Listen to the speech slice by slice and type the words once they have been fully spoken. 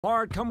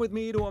Bart, come with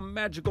me to a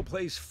magical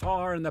place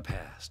far in the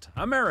past.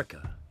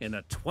 America in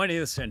the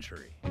 20th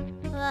century.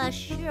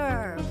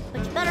 Sure.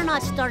 But you better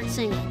not start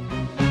singing.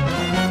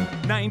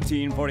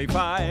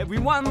 1945, we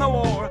won the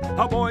war.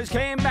 Our boys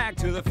came back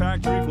to the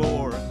factory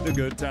floor. The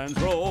good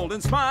times rolled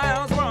and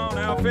smiles were on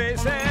our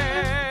faces.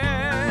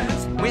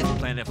 With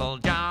plentiful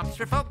jobs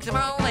for folks of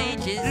all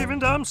ages. Even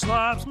dumb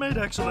slobs made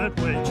excellent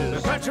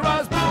wages. The country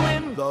was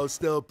booming, though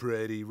still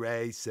pretty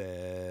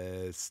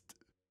racist.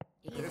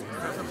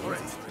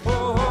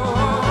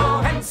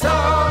 Oh, and so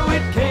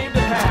it came to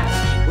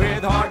pass,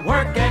 with hard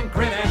work and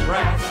grit and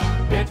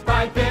grass, bit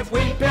by bit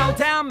we built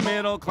our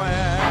middle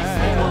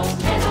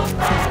class.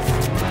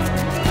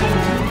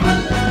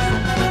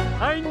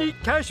 I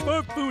need cash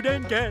for food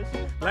and gas,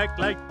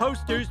 like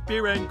posters,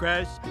 beer and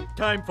grass.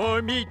 Time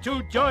for me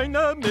to join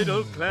the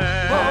middle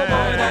class. Oh,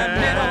 join the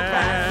middle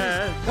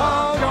class.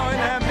 Oh, join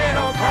the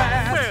middle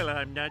class. Well,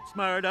 I'm not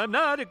smart, I'm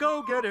not a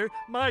go-getter.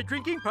 My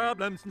drinking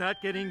problem's not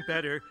getting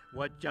better.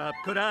 What job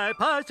could I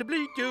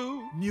possibly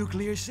do?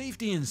 Nuclear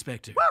safety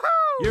inspector.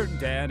 Your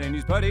dad and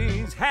his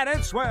buddies had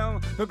it swell,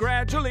 but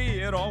gradually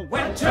it all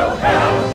went to hell.